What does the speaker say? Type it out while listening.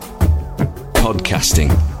podcasting.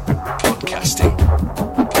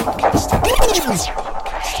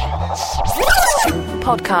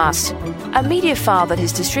 Podcast, a media file that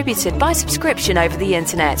is distributed by subscription over the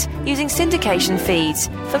internet using syndication feeds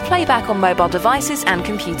for playback on mobile devices and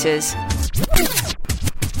computers.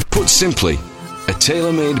 Put simply, a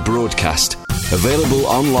tailor-made broadcast available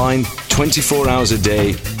online 24 hours a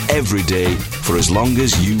day, every day, for as long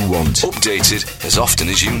as you want. Updated as often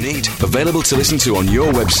as you need. Available to listen to on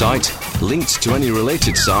your website, linked to any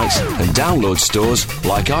related sites and download stores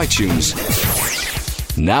like iTunes.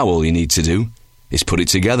 Now all you need to do is put it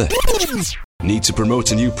together. Need to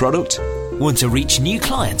promote a new product? Want to reach new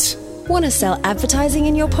clients? Want to sell advertising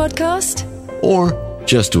in your podcast? Or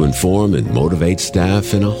just to inform and motivate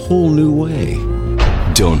staff in a whole new way?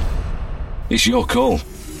 Done. It's your call.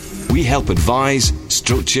 We help advise,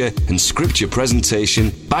 structure and script your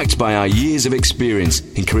presentation backed by our years of experience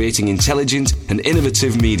in creating intelligent and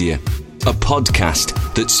innovative media. A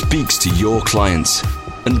podcast that speaks to your clients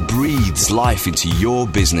and breathes life into your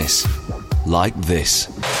business. Like this.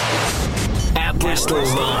 At Bristol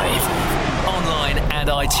Live. Online and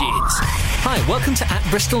iTunes. Hi, welcome to At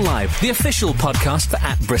Bristol Live, the official podcast for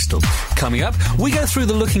At Bristol. Coming up, we go through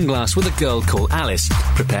the looking glass with a girl called Alice.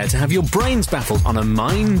 Prepare to have your brains baffled on a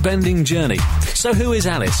mind-bending journey. So who is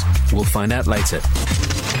Alice? We'll find out later.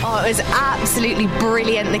 Oh, it was absolutely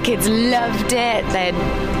brilliant. The kids loved it. They're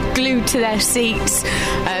glued to their seats.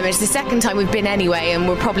 It's the second time we've been anyway, and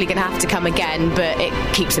we're probably going to have to come again, but it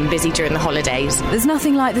keeps them busy during the holidays. There's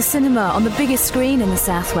nothing like the cinema on the biggest screen in the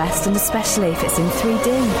Southwest, and especially if it's in 3D.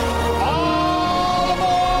 All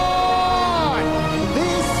aboard!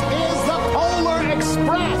 This is the Polar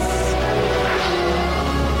Express!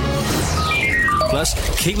 Plus,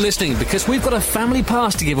 keep listening because we've got a family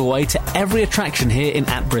pass to give away to every attraction here in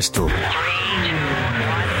At Bristol.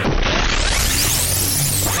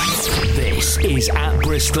 This is At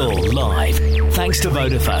Bristol Live, thanks to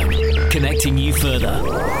Vodafone, connecting you further.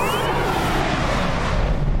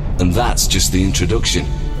 And that's just the introduction.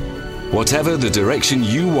 Whatever the direction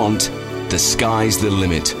you want, the sky's the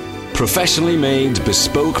limit. Professionally made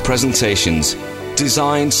bespoke presentations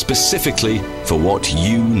designed specifically for what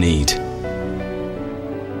you need.